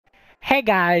Hey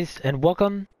guys, and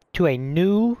welcome to a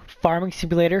new Farming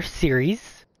Simulator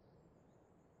series.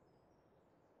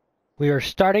 We are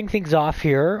starting things off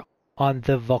here on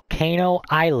the Volcano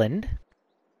Island.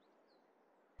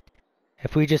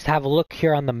 If we just have a look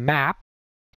here on the map,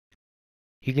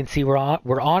 you can see we're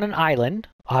on an island,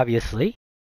 obviously.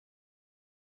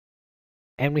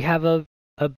 And we have a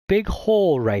big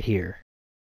hole right here.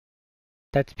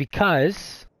 That's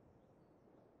because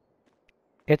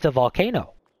it's a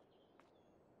volcano.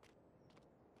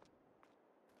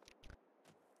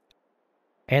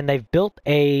 And they've built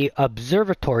a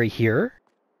observatory here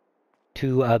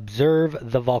to observe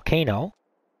the volcano.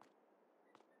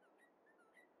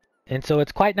 And so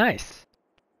it's quite nice.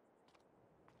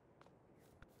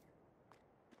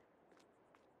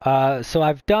 So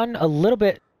I've done a little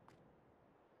bit.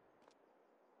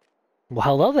 Well,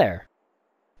 hello there.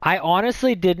 I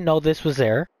honestly didn't know this was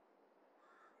there.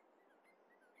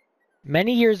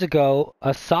 Many years ago,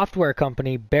 a software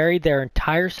company buried their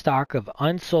entire stock of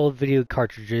unsold video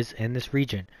cartridges in this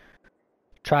region.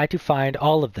 Try to find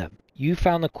all of them. You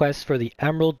found the quest for the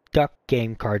Emerald Duck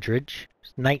game cartridge.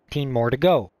 There's 19 more to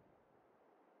go.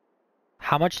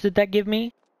 How much did that give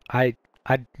me? I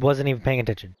wasn't even paying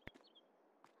attention.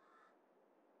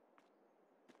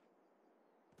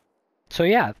 So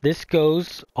yeah, this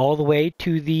goes all the way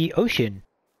to the ocean.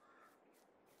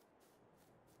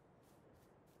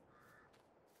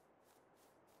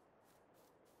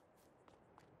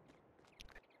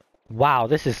 Wow,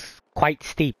 this is quite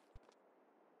steep.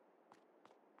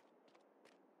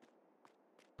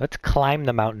 Let's climb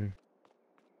the mountain.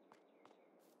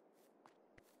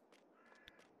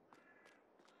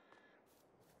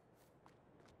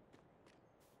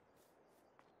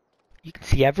 You can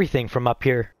see everything from up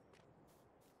here.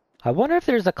 I wonder if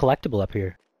there's a collectible up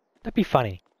here. That'd be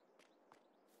funny.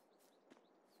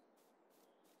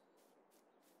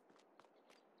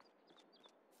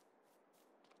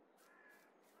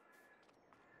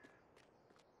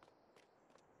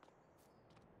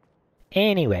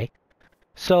 Anyway,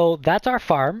 so that's our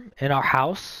farm and our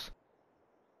house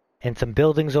and some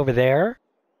buildings over there.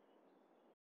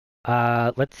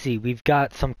 Let's see. We've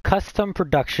got some custom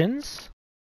productions.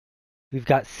 We've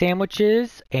got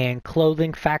sandwiches and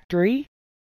clothing factory.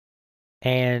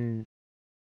 And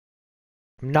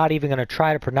I'm not even going to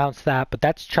try to pronounce that, but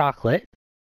that's chocolate.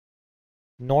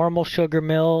 Normal sugar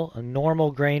mill, a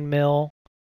normal grain mill.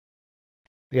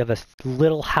 We have a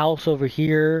little house over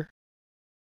here.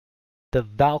 The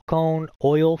Volcano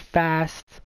oil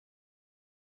fast.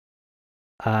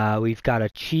 We've got a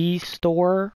cheese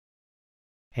store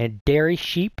and dairy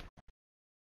sheep.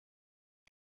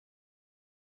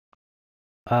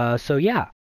 So yeah.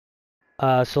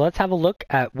 So let's have a look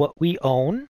at what we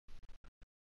own.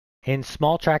 In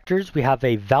small tractors, we have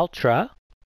a Valtra.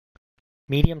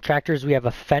 Medium tractors, we have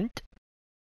a Fendt.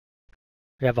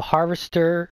 We have a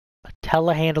harvester, a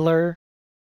telehandler,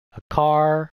 a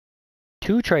car,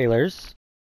 2 trailers,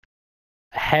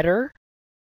 a header,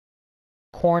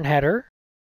 corn header,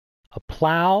 a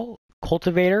plow,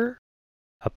 cultivator,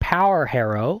 a power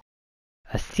harrow,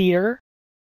 a seeder,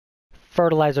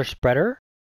 fertilizer spreader,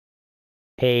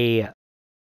 a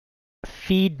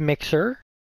feed mixer,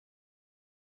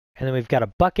 and then we've got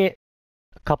a bucket,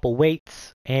 a couple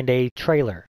weights, and a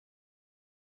trailer.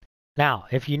 Now,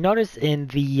 if you notice in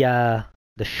the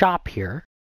shop here,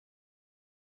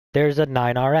 there's a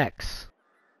 9RX.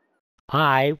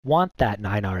 I want that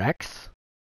 9RX.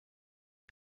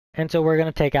 And so we're going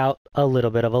to take out a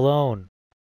little bit of a loan.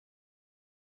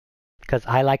 Because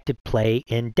I like to play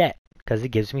in debt. Because it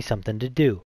gives me something to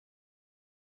do.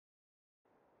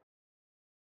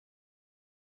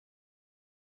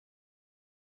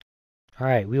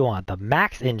 Alright, we want the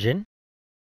max engine.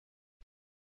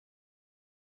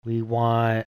 We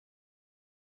want...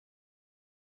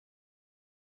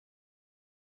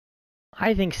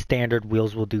 I think standard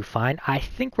wheels will do fine. I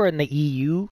think we're in the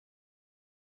EU.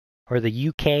 Or the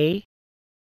UK.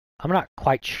 I'm not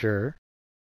quite sure.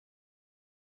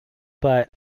 But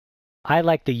I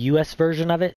like the US version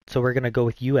of it. So we're going to go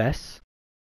with US.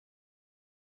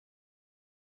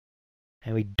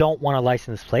 And we don't want a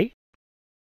license plate.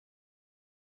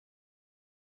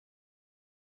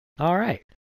 Alright.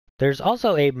 There's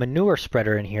also a manure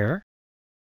spreader in here.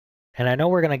 And I know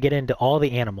we're going to get into all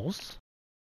the animals.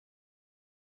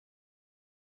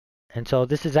 And so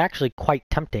this is actually quite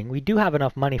tempting. We do have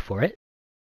enough money for it.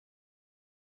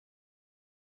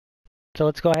 So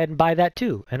let's go ahead and buy that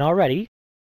too. And already,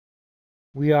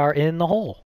 we are in the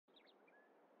hole.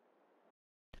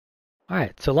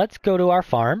 Alright, so let's go to our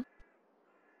farm.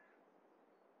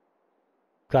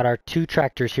 Got our 2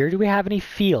 tractors here. Do we have any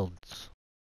fields?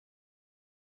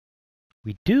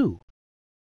 We do.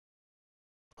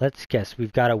 Let's guess.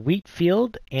 We've got a wheat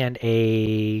field and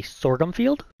a sorghum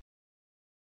field.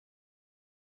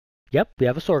 Yep, we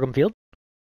have a sorghum field.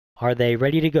 Are they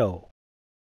ready to go?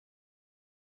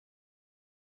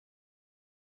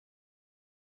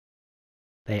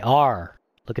 They are.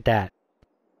 Look at that.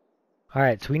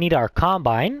 Alright, so we need our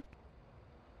combine.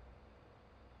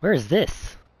 Where is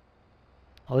this?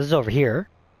 Oh, this is over here.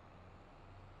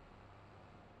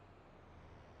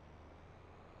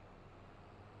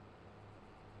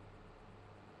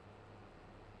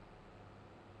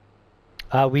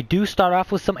 We do start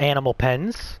off with some animal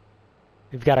pens.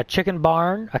 We've got a chicken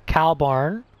barn, a cow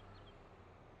barn,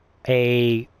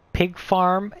 a pig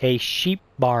farm, a sheep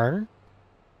barn.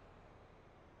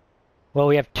 Well,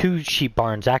 we have 2 sheep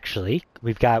barns actually.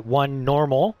 We've got one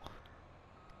normal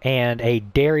and a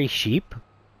dairy sheep.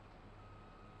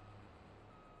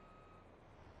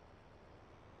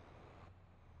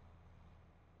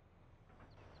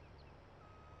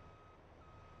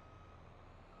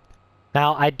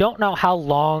 Now, I don't know how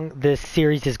long this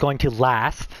series is going to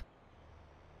last.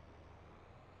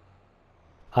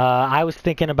 I was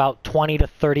thinking about 20 to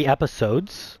 30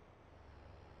 episodes.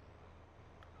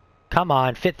 Come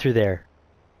on, fit through there.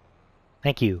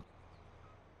 Thank you.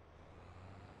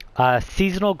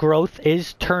 Seasonal growth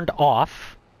is turned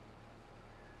off.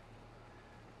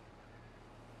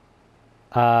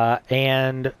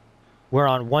 And we're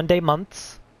on 1-day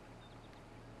months.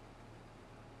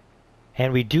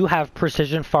 And we do have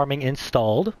precision farming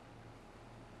installed.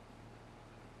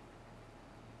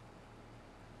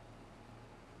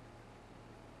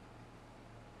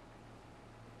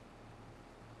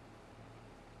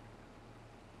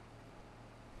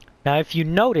 Now, if you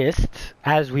noticed,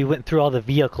 as we went through all the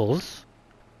vehicles,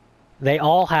 they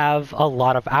all have a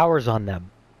lot of hours on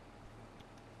them.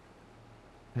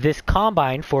 This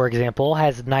combine, for example,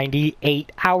 has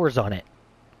 98 hours on it.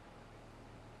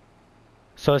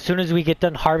 So as soon as we get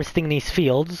done harvesting these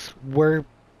fields, we're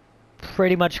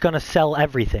pretty much going to sell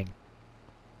everything.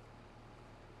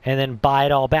 And then buy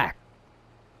it all back.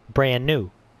 Brand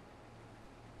new.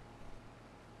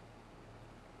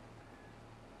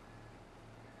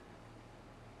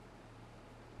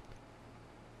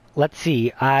 Let's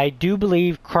see. I do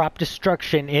believe crop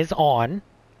destruction is on.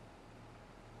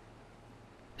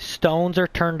 Stones are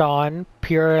turned on.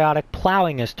 Periodic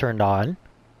plowing is turned on.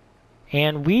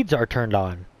 And weeds are turned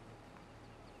on.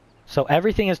 So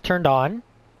everything is turned on.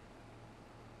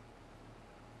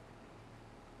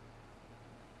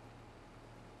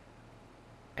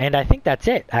 And I think that's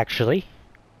it, actually.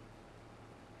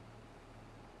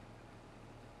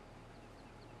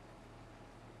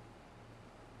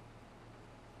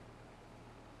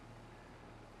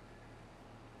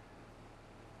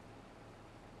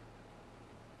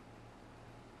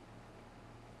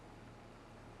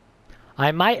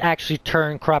 I might actually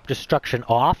turn crop destruction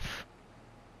off,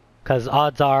 because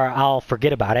odds are I'll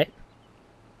forget about it.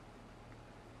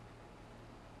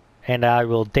 And I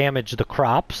will damage the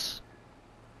crops.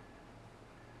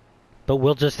 But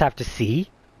we'll just have to see.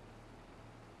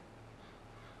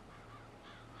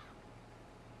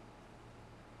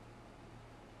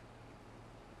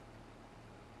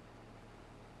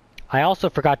 I also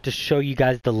forgot to show you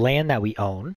guys the land that we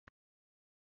own.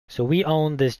 So we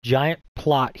own this giant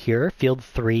plot here, field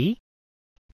 3.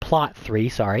 Plot 3,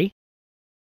 sorry.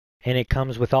 And it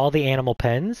comes with all the animal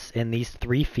pens in these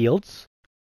 3 fields.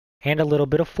 And a little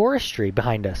bit of forestry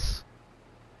behind us.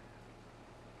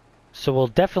 So we'll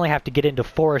definitely have to get into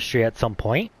forestry at some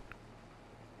point.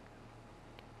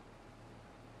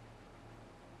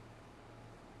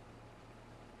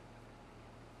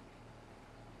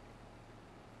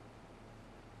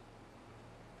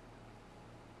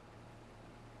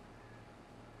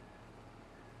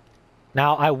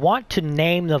 Now, I want to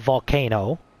name the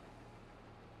volcano.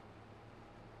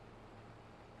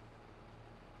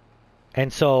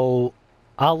 And so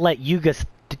I'll let you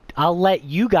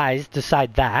guys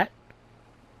decide that.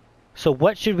 So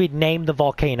what should we name the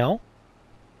volcano?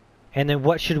 And then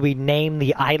what should we name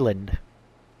the island?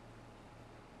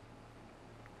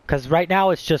 Because right now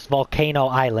it's just Volcano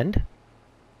Island.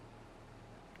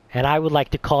 And I would like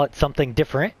to call it something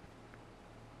different.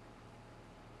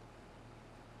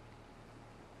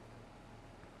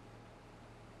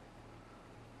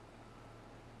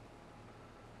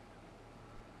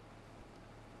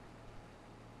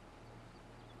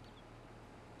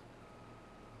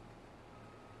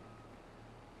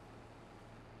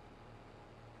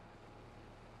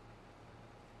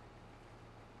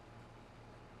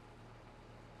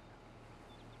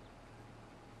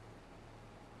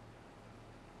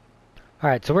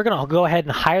 Alright, so we're going to go ahead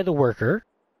and hire the worker.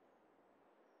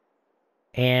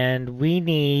 And we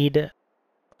need,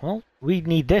 well, we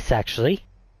need this actually.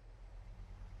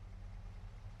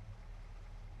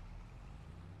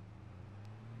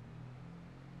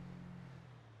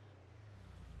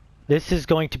 This is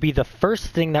going to be the first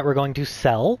thing that we're going to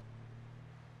sell.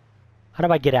 How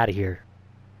do I get out of here?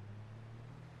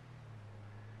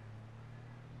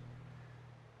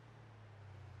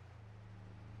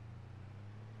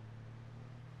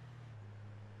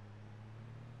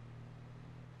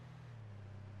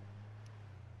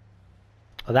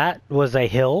 That was a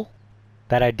hill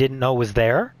that I didn't know was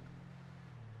there.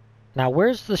 Now,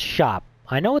 where's the shop?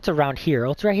 I know it's around here.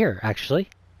 Oh, it's right here, actually.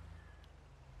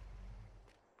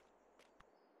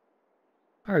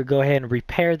 Alright, go ahead and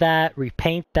repair that,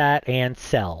 repaint that, and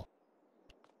sell.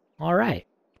 Alright.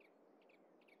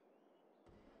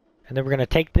 And then we're going to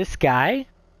take this guy.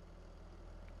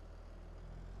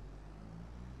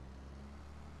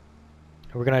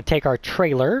 And we're going to take our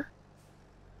trailer.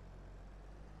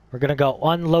 We're going to go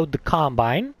unload the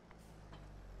combine.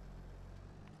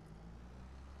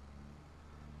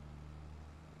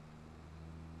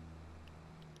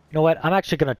 You know what? I'm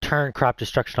actually going to turn crop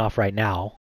destruction off right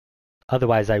now.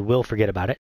 Otherwise, I will forget about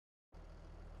it.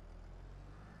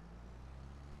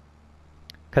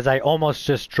 Because I almost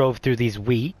just drove through these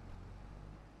wheat.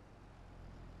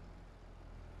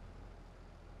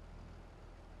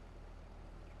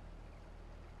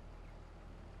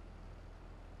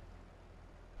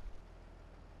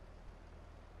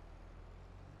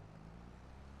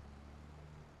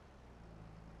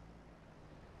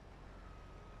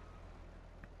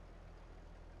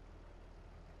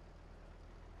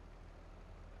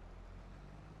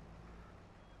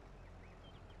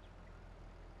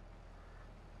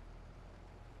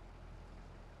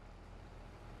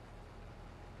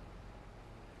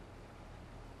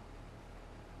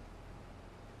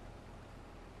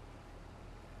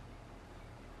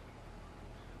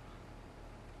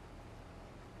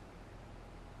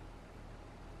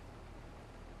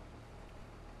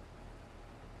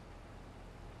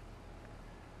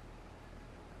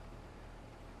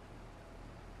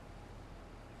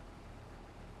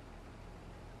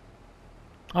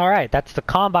 Alright, that's the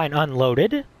combine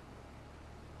unloaded.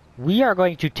 We are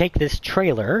going to take this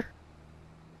trailer.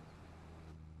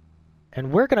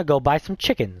 And we're going to go buy some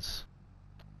chickens.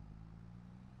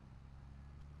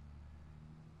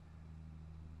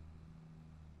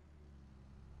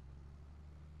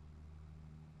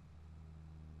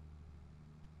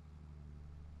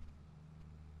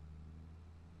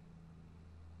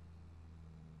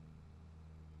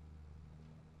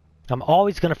 I'm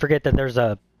always going to forget that there's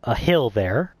a hill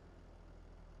there.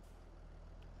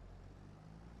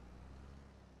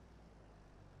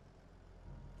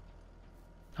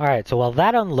 Alright, so while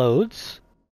that unloads,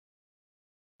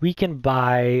 we can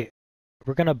buy...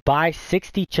 We're going to buy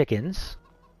 60 chickens.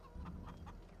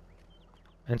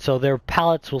 And so their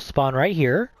pallets will spawn right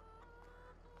here.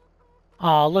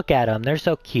 Aw, look at them. They're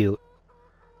so cute.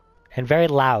 And very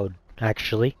loud,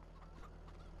 actually.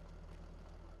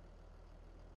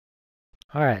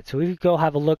 Alright, so we go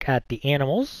have a look at the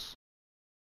animals.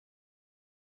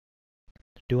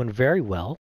 Doing very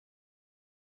well.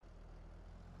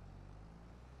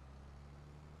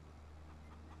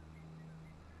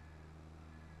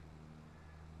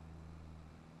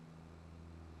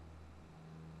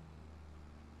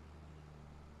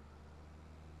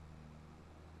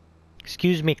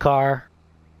 Excuse me, car.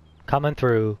 Coming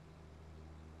through.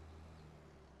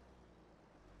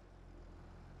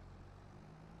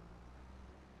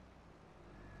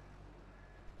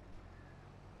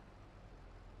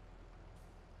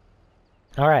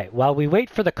 Alright, while we wait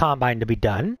for the combine to be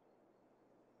done,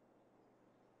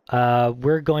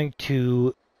 we're going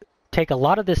to take a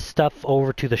lot of this stuff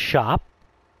over to the shop.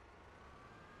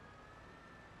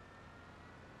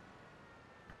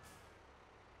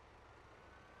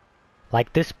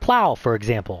 Like this plow, for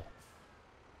example.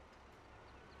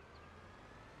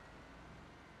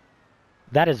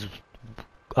 That is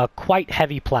a quite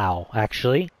heavy plow,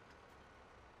 actually.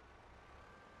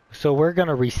 So we're going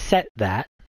to reset that.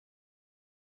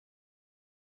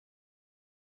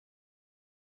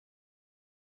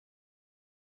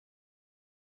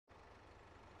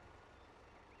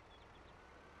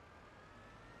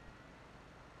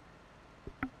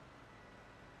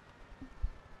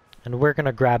 And we're going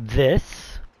to grab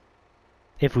this,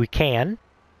 if we can.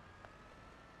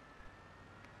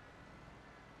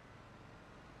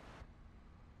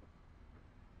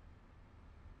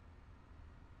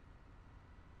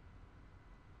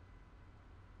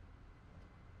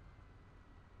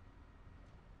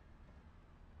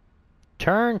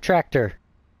 Turn, tractor.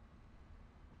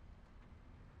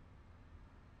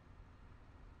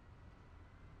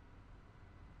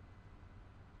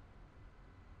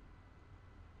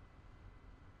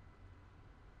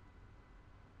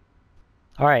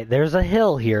 Alright, there's a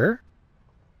hill here.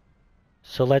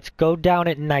 So let's go down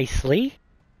it nicely.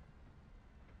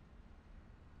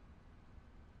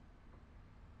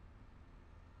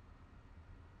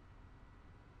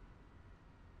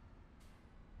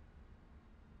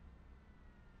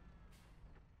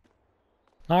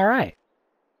 Alright.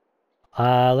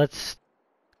 Let's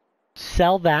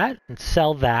sell that, and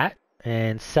sell that,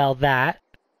 and sell that,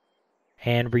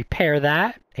 and repair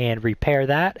that, and repair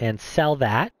that, and sell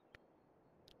that.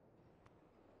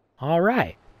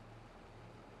 Alright.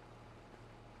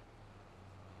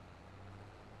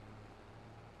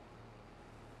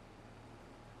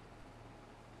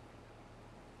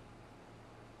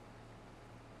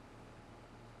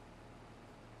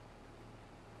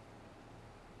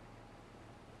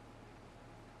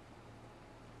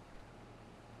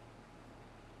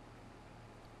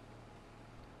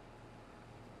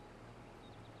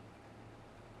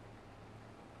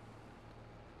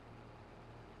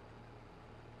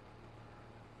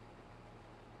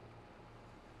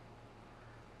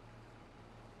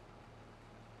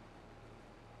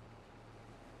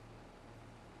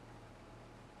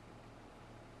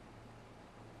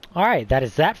 Alright, that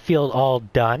is that field all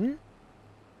done.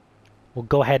 We'll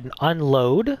go ahead and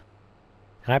unload. And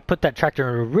I put that tractor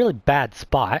in a really bad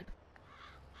spot.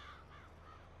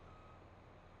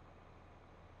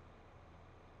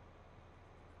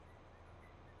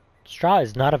 Straw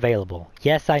is not available.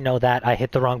 Yes, I know that. I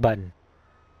hit the wrong button.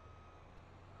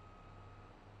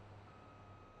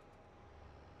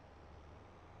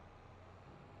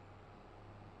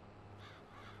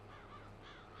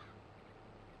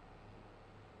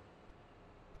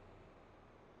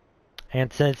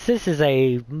 And since this is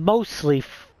a mostly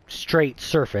straight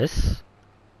surface,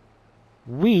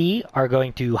 we are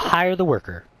going to hire the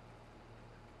worker.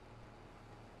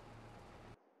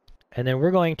 And then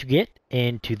we're going to get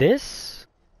into this.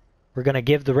 We're going to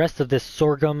give the rest of this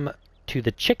sorghum to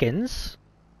the chickens.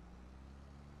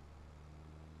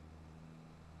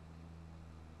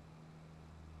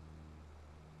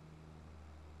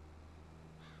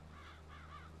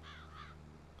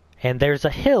 And there's a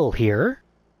hill here.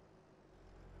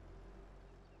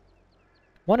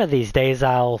 One of these days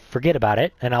I'll forget about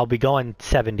it and I'll be going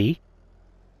 70.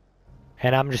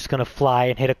 And I'm just going to fly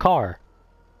and hit a car.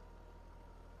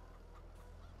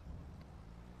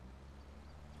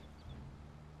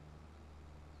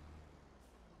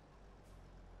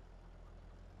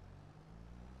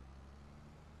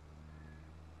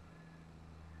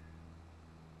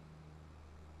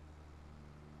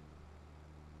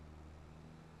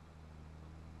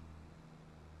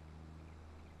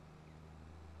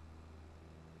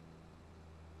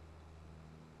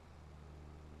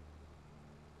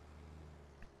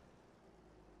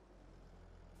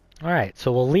 Alright,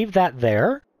 so we'll leave that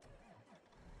there.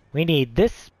 We need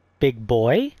this big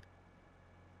boy.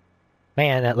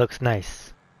 Man, that looks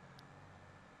nice.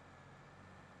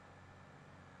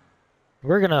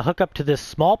 We're going to hook up to this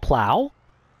small plow,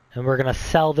 and we're going to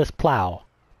sell this plow.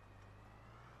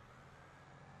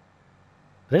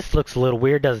 This looks a little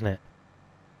weird, doesn't it?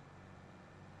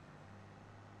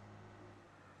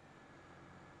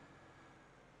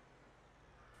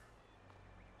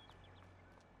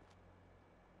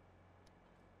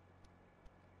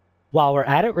 While we're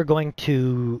at it, we're going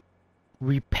to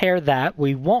repair that.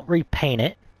 We won't repaint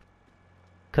it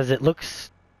because it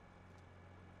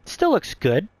still looks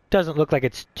good. Doesn't look like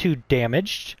it's too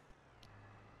damaged.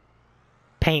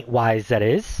 Paint-wise, that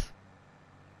is.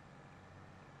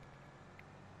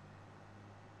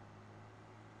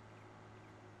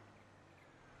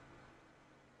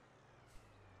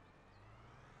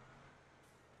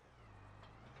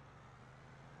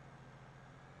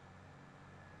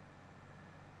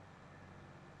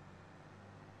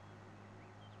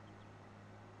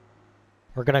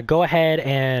 We're going to go ahead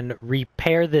and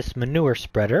repair this manure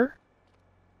spreader.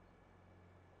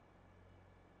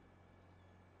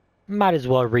 Might as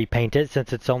well repaint it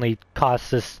since it's only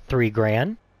cost us $3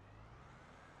 grand.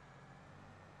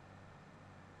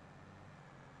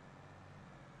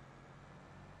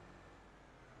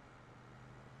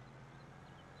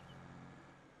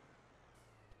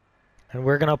 And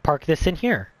we're going to park this in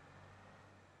here.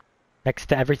 Next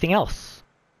to everything else.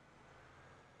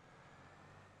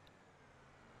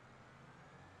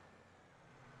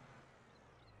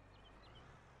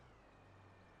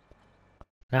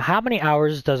 Now, how many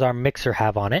hours does our mixer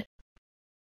have on it?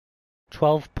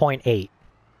 12.8.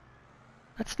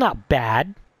 That's not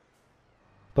bad.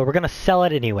 But we're going to sell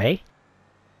it anyway.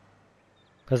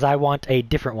 Because I want a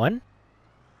different one.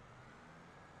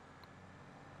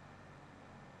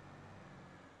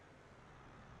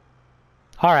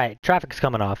 Alright, traffic's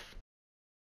coming off.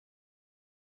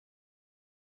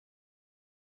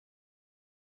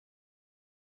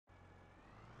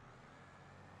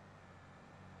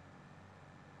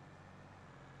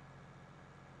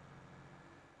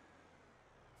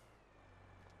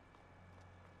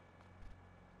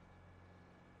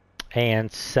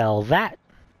 and sell that.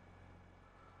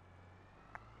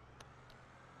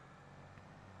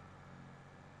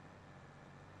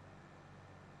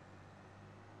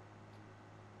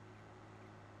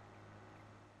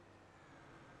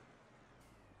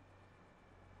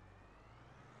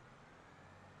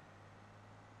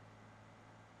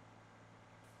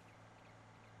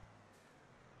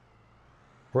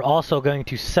 We're also going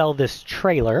to sell this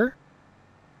trailer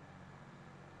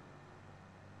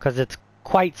because it's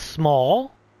quite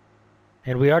small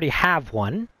and we already have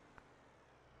one.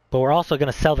 But we're also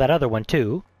going to sell that other one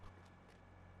too.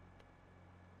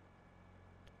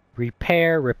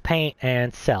 Repair, repaint,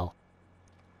 and sell.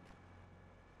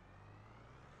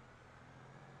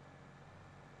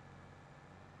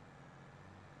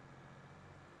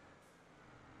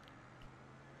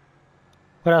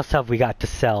 What else have we got to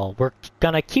sell? We're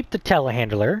gonna keep the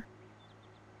telehandler,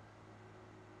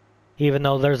 even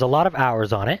though there's a lot of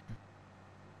hours on it.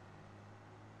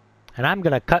 And I'm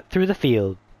gonna cut through the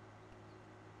field.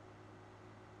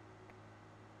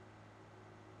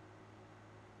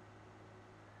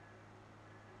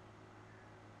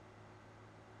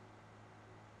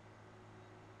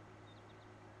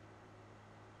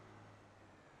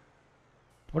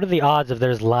 What are the odds if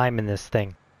there's lime in this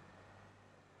thing?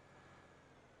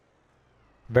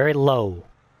 Very low.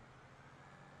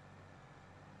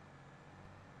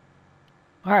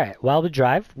 Alright, while we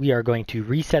drive, we are going to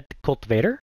reset the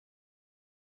cultivator.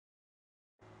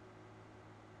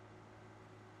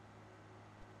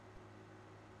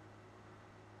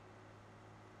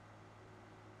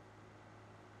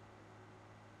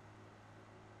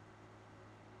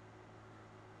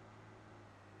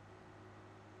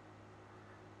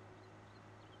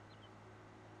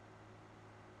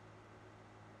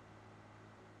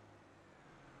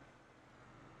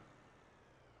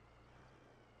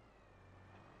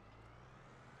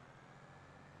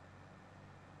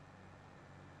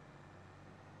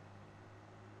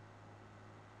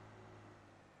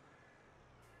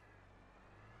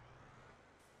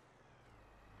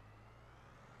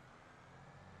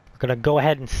 We're going to go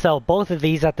ahead and sell both of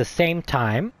these at the same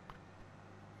time.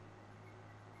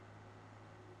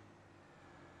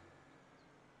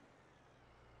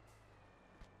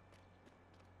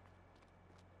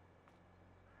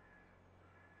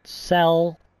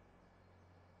 Sell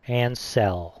and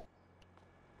sell.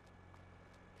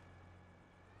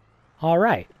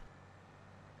 Alright.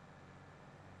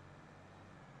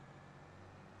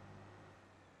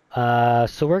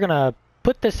 So we're gonna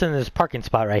put this in this parking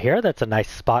spot right here. That's a nice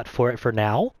spot for it for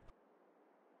now.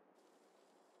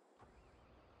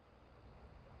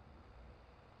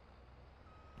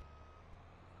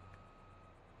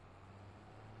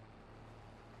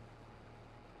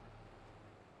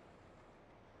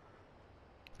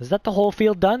 Is that the whole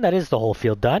field done? That is the whole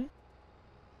field done.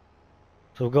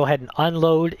 So we'll go ahead and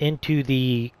unload into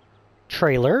the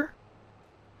trailer.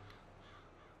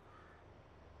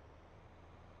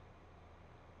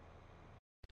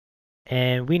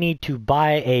 And we need to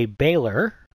buy a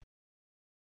baler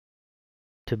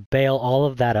to bale all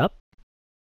of that up.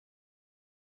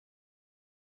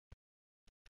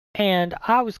 And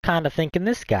I was kind of thinking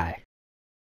this guy.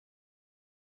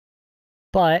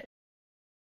 But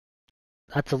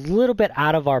that's a little bit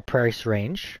out of our price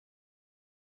range.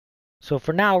 So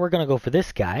for now, we're going to go for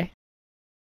this guy.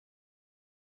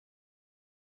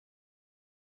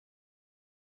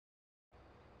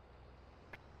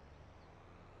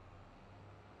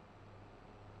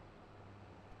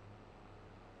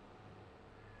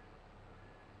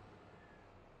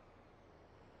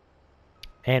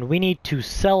 And we need to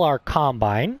sell our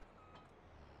combine.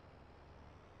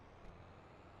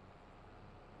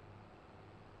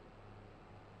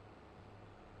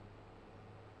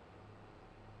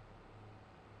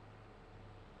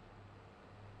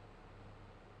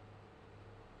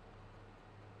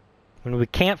 And we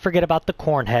can't forget about the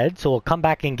corn head, so we'll come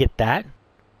back and get that.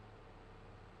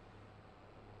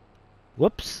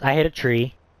 Whoops, I hit a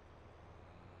tree.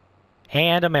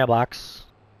 And a mailbox.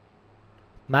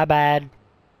 My bad.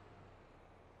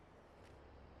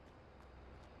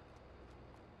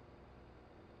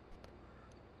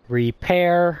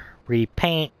 Repair,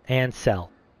 repaint, and sell.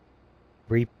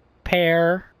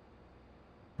 Repair,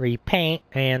 repaint,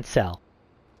 and sell.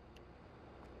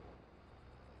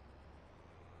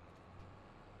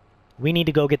 We need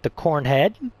to go get the corn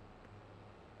head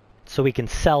so we can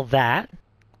sell that.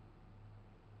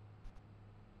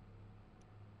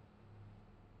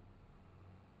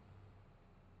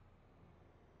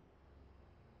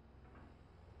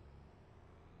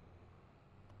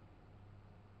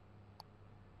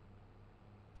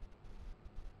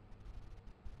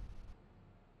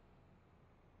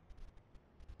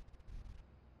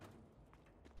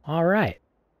 Alright.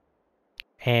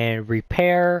 And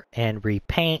repair and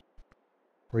repaint.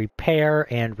 Repair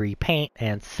and repaint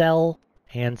and sell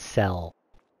and sell.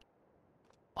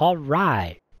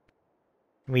 Alright.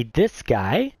 This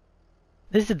guy.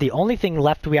 This is the only thing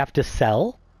left we have to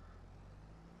sell.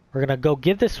 We're gonna go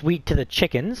give this wheat to the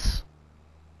chickens.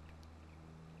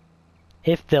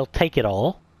 If they'll take it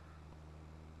all.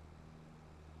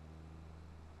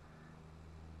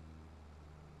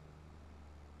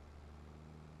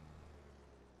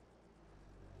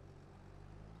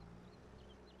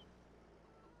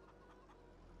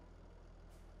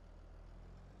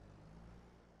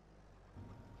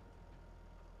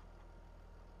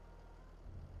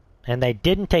 And they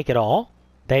didn't take it all.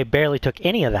 They barely took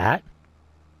any of that.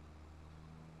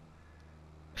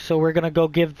 So we're gonna go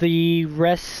give the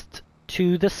rest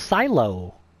to the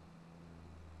silo.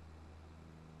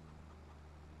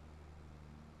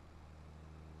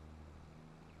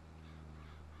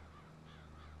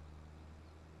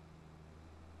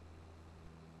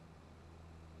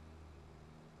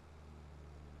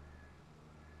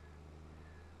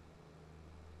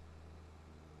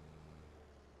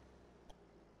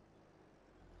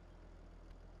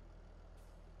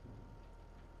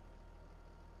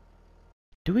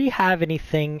 Do we have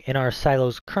anything in our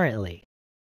silos currently?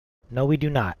 No, we do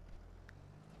not.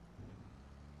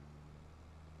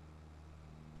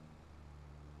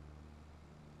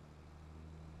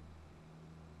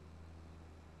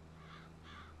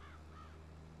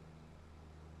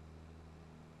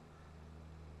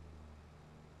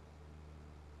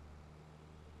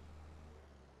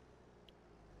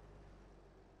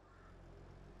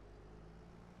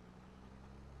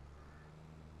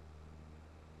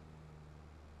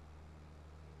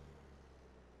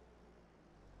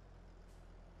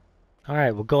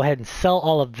 Alright, we'll go ahead and sell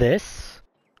all of this.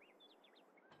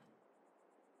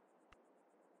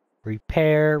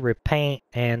 Repair, repaint,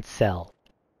 and sell.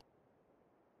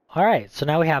 Alright, so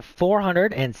now we have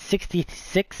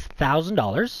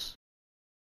 $466,000.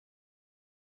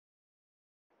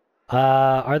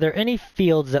 Are there any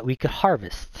fields that we could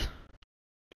harvest?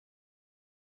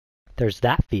 There's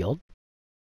that field.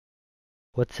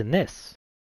 What's in this?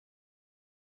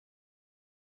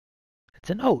 It's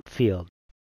an oat field.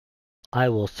 I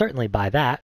will certainly buy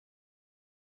that.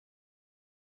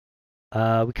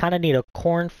 We kind of need a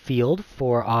corn field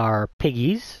for our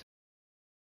piggies.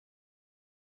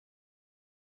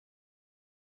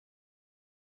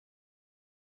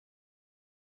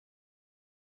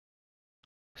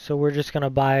 So we're just going to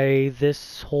buy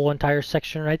this whole entire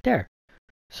section right there.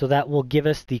 So that will give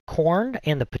us the corn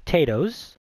and the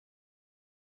potatoes.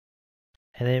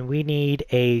 And then we need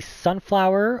a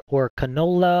sunflower or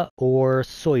canola or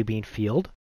soybean field.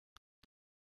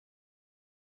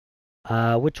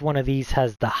 Which one of these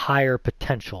has the higher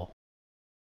potential?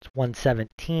 It's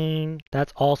 117.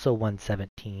 That's also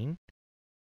 117.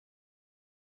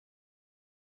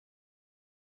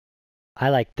 I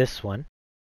like this one.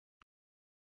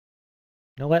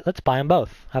 You know what? Let's buy them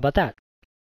both. How about that?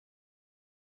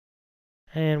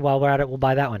 And while we're at it, we'll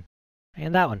buy that one.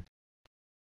 And that one.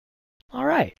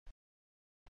 Alright.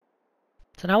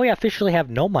 So now we officially have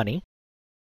no money.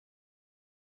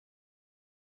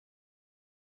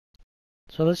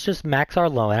 So let's just max our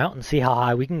loan out and see how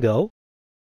high we can go.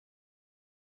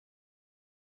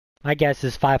 My guess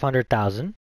is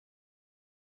 500,000.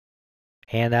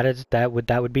 And that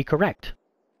would be correct.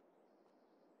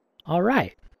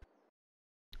 Alright.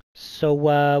 So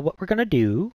what we're gonna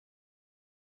do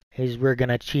is we're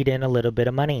gonna cheat in a little bit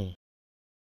of money.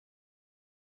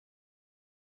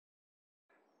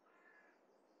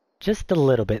 Just a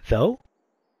little bit though.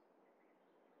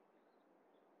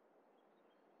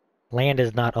 Land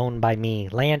is not owned by me.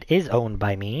 Land is owned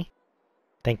by me.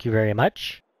 Thank you very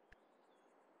much.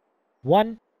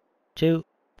 1, 2,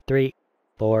 3,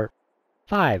 4,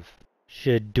 5.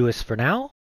 Should do us for now.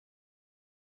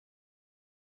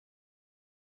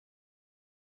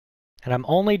 And I'm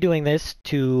only doing this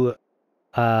to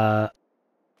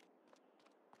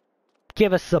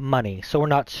give us some money so we're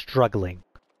not struggling.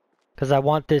 Because I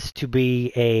want this to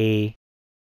be a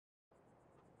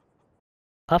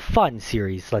fun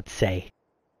series, let's say.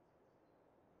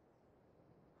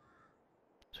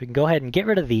 So we can go ahead and get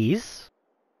rid of these.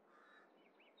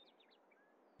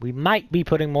 We might be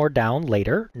putting more down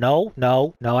later. No,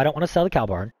 no, no, I don't want to sell the cow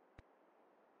barn.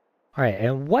 Alright,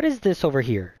 and what is this over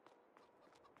here?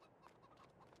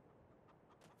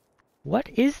 What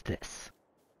is this?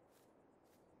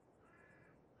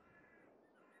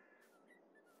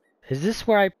 Is this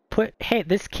where I put hay?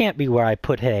 This can't be where I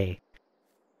put hay.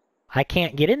 I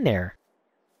can't get in there.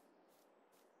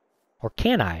 Or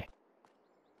can I?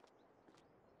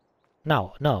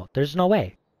 No, no, there's no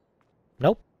way.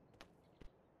 Nope.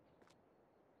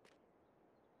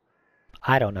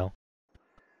 I don't know.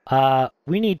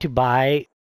 We need to buy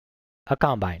a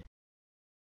combine.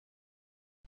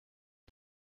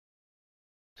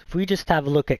 So if we just have a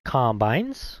look at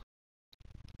combines.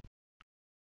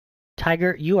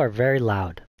 Tiger, you are very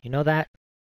loud. You know that?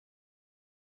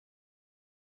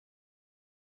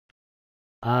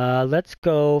 Let's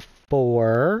go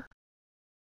for...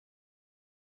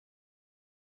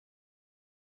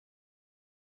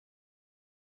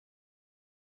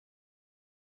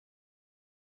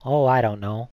 Oh, I don't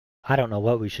know. I don't know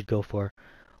what we should go for.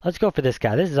 Let's go for this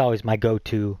guy. This is always my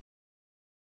go-to.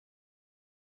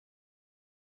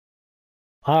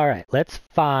 Alright, let's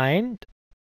find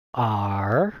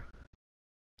our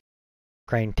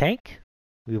grain tank.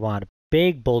 We want a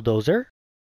big bulldozer.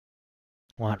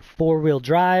 We want four-wheel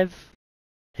drive,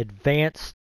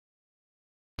 advanced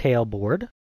tailboard.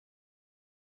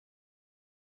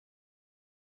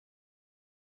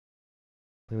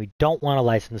 We don't want a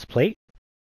license plate.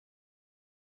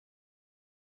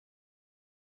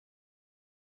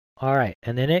 Alright,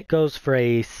 and then it goes for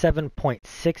a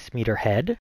 7.6 meter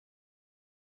head.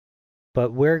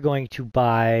 But we're going to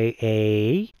buy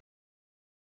a...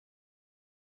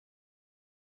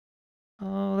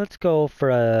 let's go for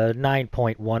a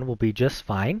 9.1 will be just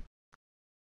fine.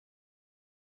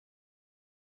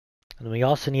 And we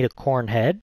also need a corn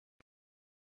head.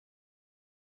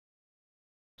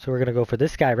 So we're going to go for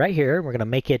this guy right here. We're going to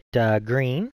make it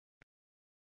green.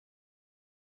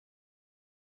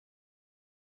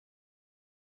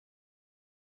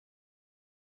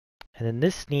 And then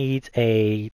this needs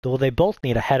a... Well, they both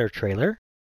need a header trailer.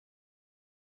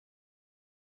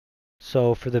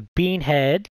 So for the bean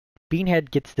head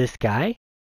gets this guy.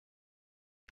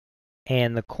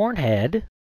 And the corn head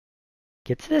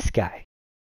gets this guy.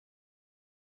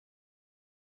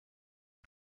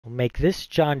 We'll make this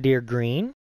John Deere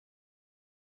green.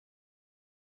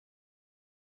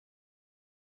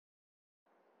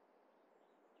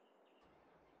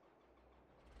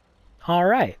 All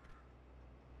right.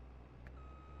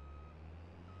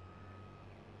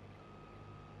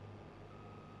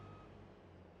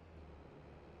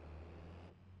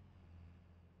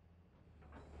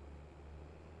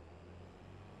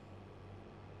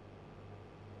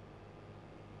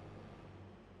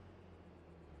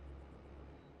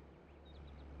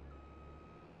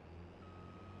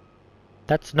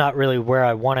 That's not really where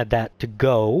I wanted that to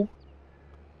go.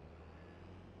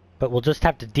 But we'll just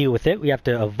have to deal with it. We have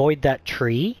to avoid that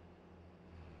tree.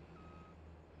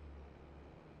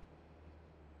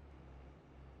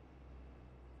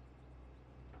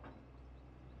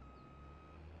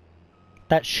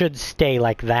 That should stay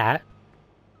like that.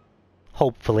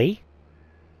 Hopefully.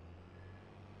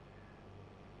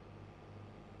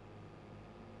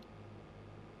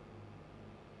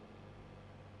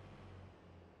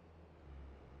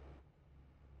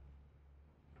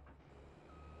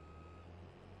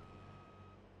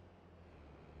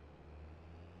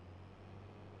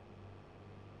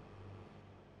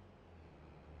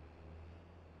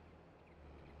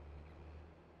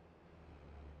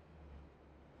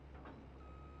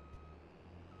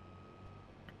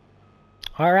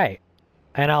 Alright.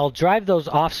 And I'll drive those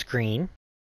off screen.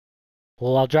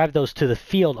 Well, I'll drive those to the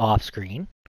field off screen.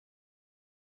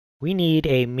 We need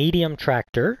a medium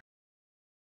tractor.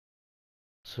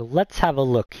 So let's have a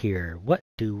look here. What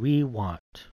do we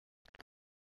want?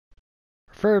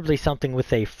 Preferably something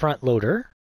with a front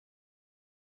loader.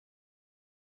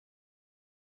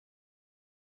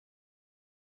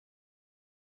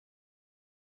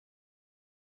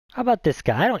 How about this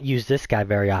guy? I don't use this guy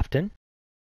very often.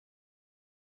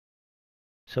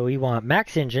 So we want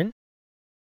max engine.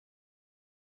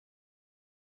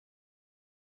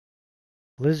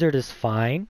 Lizard is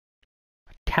fine.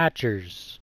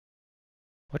 Attachers.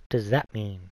 What does that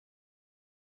mean?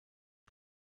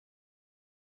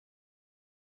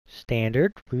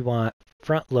 Standard. We want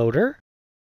front loader.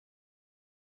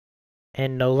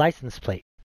 And no license plate.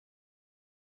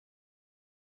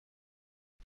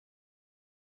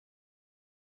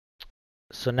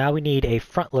 So now we need a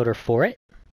front loader for it.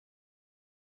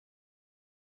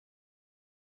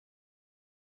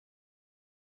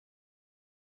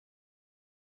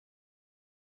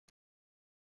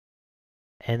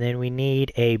 And then we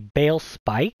need a bale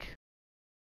spike.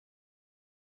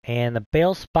 And the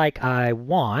bale spike I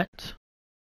want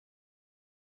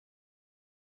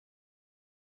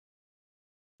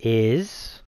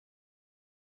is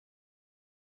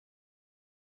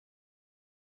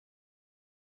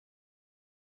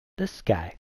this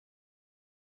guy.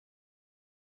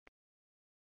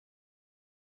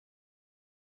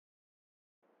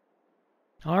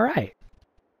 All right.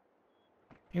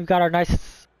 We've got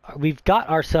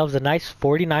ourselves a nice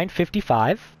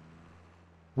 4955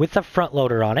 with a front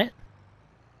loader on it.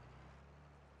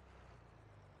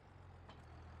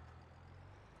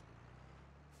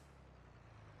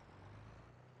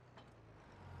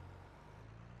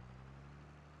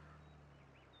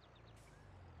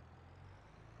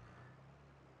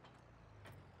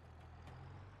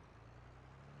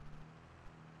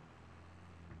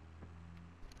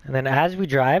 And then as we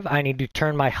drive, I need to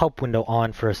turn my help window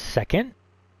on for a second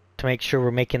to make sure we're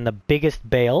making the biggest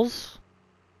bales.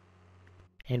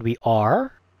 And we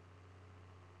are.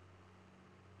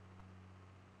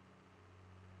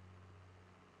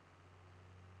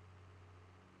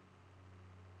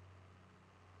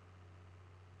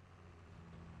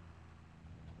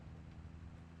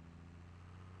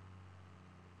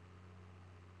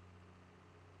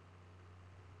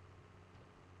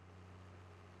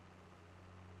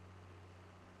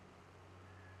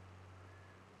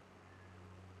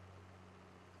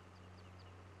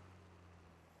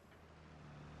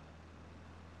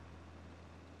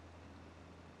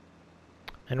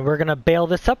 And we're going to bale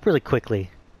this up really quickly.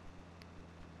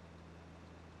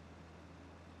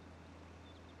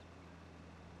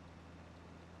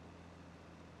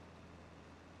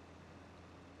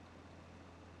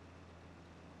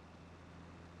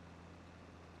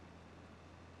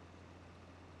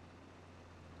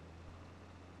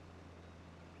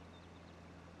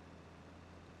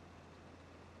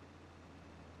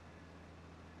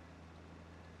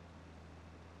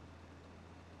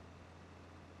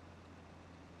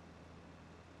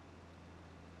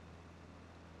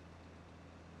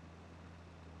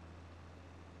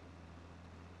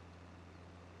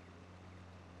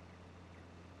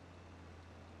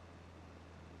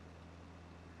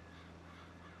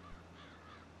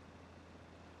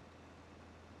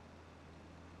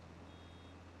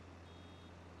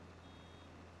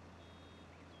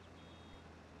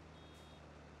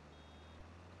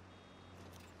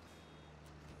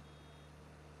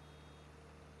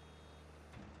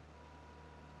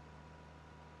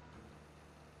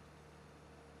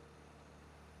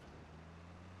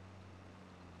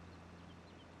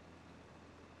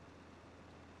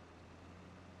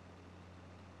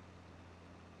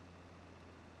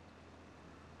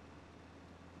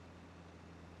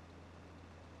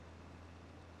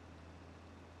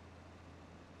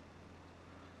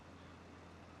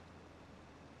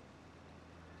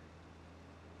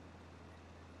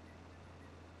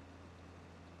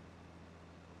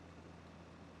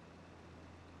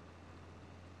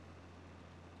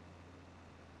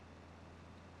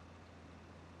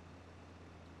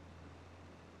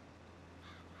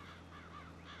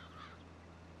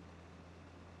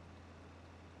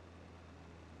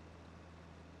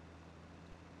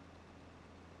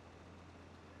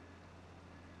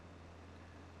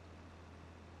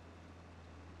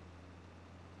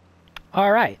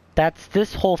 Alright, that's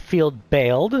this whole field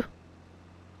baled.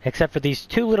 Except for these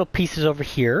two little pieces over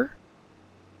here.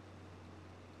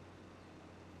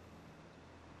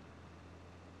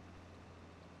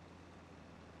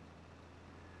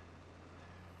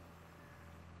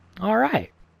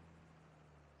 Alright.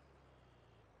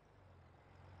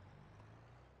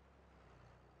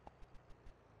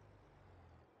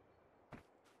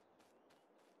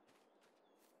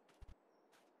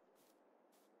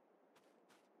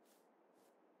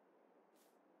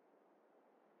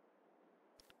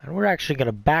 And we're actually going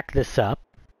to back this up.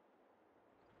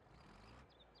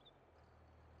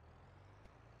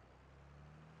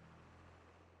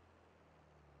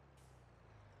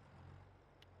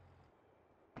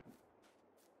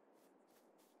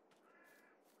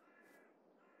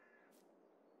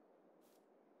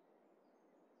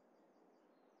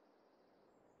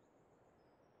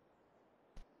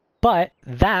 But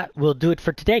that will do it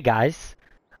for today, guys.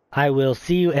 I will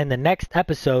see you in the next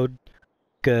episode.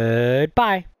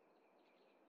 Goodbye.